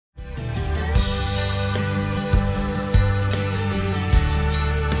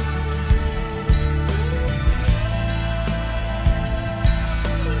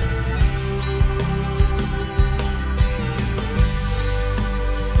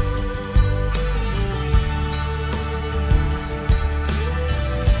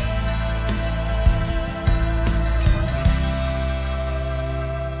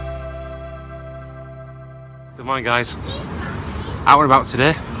Morning guys, out and about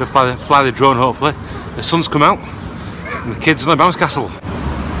today, gonna fly the drone hopefully. The sun's come out and the kids on the bounce castle.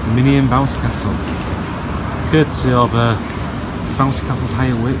 Minion bounce castle. Courtesy of bouncy castles high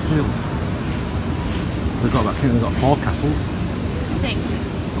at Wakefield. They've got that thing, they've got 4 castles. I think.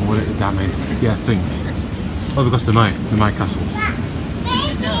 And we're at the damn yeah, I think. Oh, because they're my castles.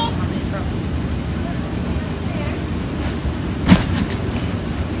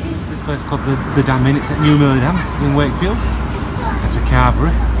 This place called the Dam Inn. It's at New Mill Dam in Wakefield. It's a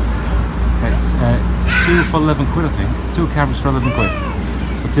carvery. It's 2 for 11 quid, I think. 2 carveries for 11 quid.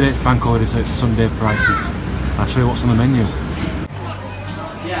 But today it's bank holiday, so it's Sunday prices. I'll show you what's on the menu.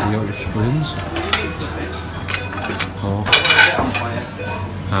 The Irish spoons. Pork.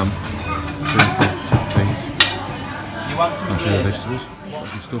 Ham. Beef. I'll show you the vegetables. Got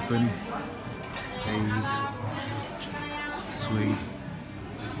some stuffing. Peas. Sweet.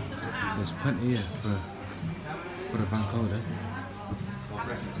 There's plenty here for a bank holiday.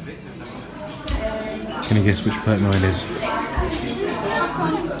 Can you guess which plate mine is?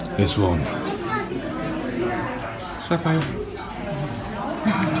 This one. Sapphire.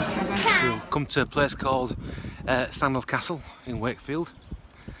 We'll come to a place called Sandal Castle in Wakefield,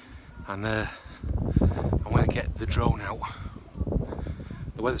 and I'm going to get the drone out.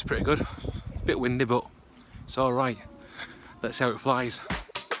 The weather's pretty good, a bit windy but it's alright. Let's see how it flies.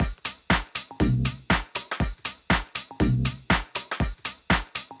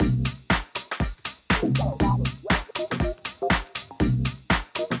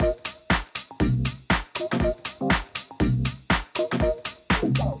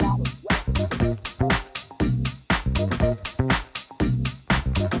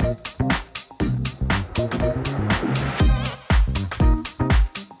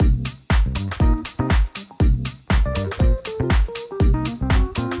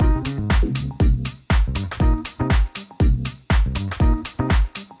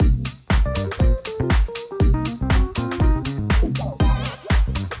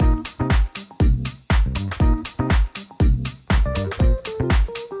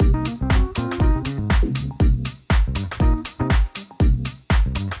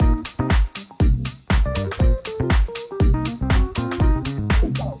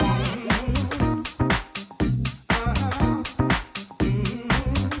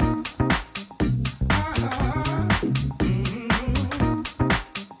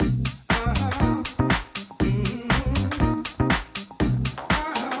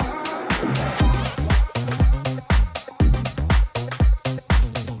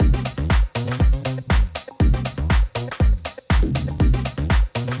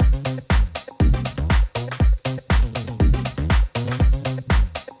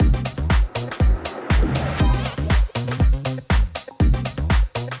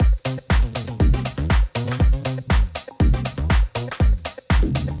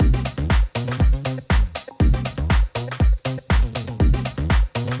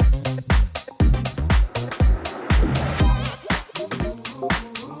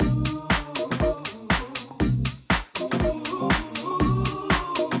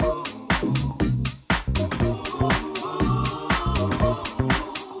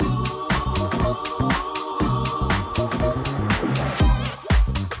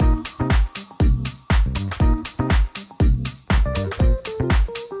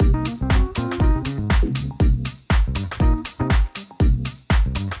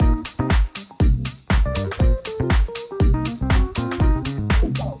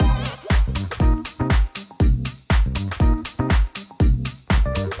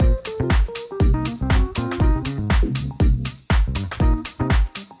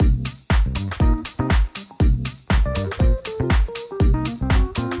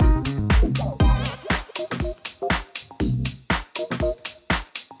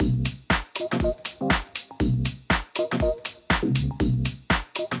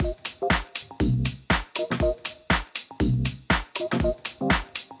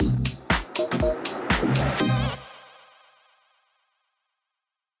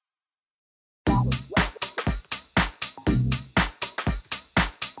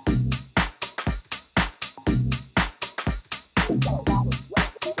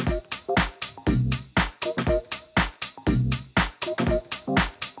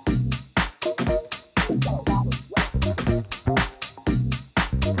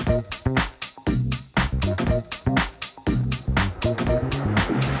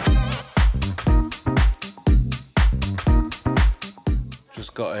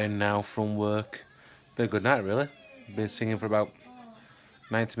 Just got in now from work. Been a good night really. Been singing for about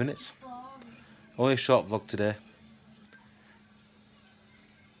 90 minutes. Only a short vlog today.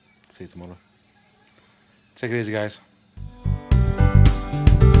 See you tomorrow. Take it easy, guys.